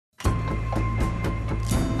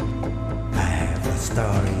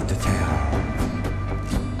story to tell.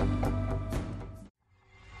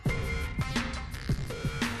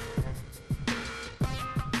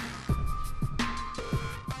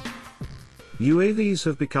 UAVs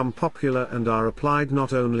have become popular and are applied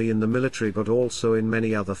not only in the military but also in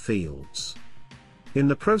many other fields. In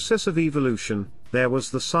the process of evolution, there was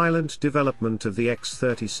the silent development of the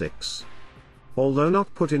X-36. Although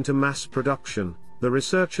not put into mass production, the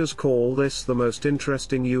researchers call this the most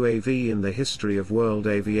interesting UAV in the history of world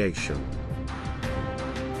aviation.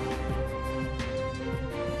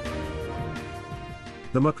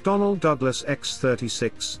 The McDonnell Douglas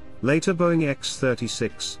X-36, later Boeing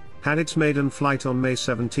X-36, had its maiden flight on May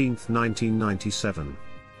 17, 1997.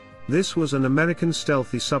 This was an American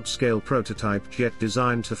stealthy subscale prototype jet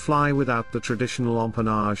designed to fly without the traditional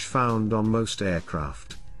empennage found on most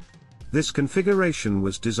aircraft. This configuration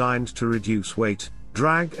was designed to reduce weight,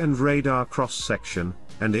 drag and radar cross-section,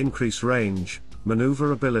 and increase range,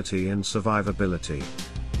 maneuverability and survivability.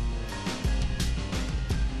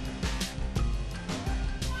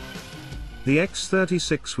 The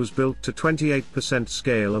X-36 was built to 28%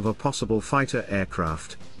 scale of a possible fighter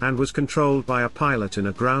aircraft, and was controlled by a pilot in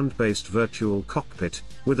a ground-based virtual cockpit,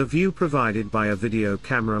 with a view provided by a video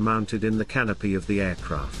camera mounted in the canopy of the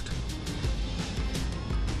aircraft.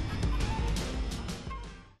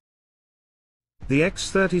 The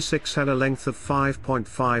X-36 had a length of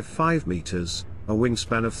 5.55 meters, a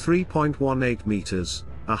wingspan of 3.18 meters,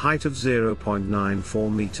 a height of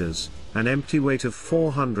 0.94 meters, an empty weight of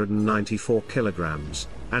 494 kilograms,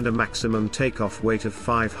 and a maximum takeoff weight of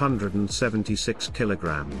 576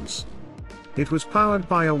 kilograms. It was powered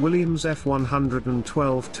by a Williams F112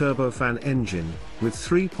 turbofan engine, with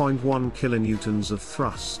 3.1 kilonewtons of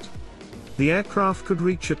thrust. The aircraft could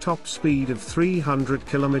reach a top speed of 300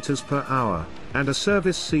 kilometers per hour, and a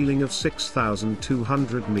service ceiling of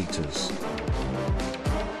 6,200 meters.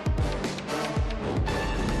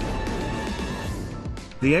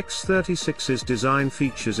 The X-36's design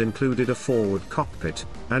features included a forward cockpit,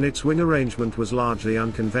 and its wing arrangement was largely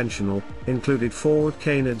unconventional, included forward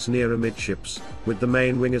canards near amidships, with the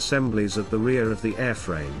main wing assemblies at the rear of the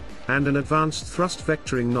airframe, and an advanced thrust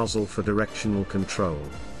vectoring nozzle for directional control.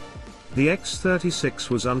 The X-36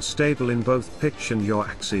 was unstable in both pitch and yaw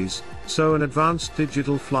axes, so an advanced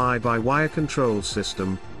digital fly-by-wire control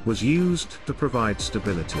system was used to provide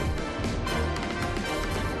stability.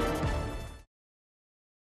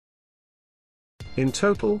 In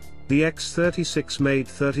total, the X-36 made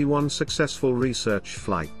 31 successful research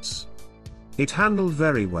flights. It handled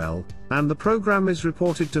very well, and the program is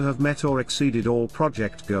reported to have met or exceeded all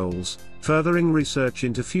project goals, furthering research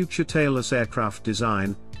into future tailless aircraft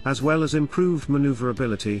design, as well as improved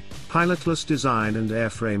maneuverability, pilotless design and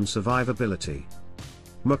airframe survivability.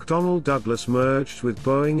 McDonnell Douglas merged with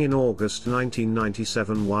Boeing in August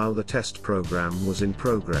 1997 while the test program was in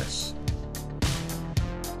progress.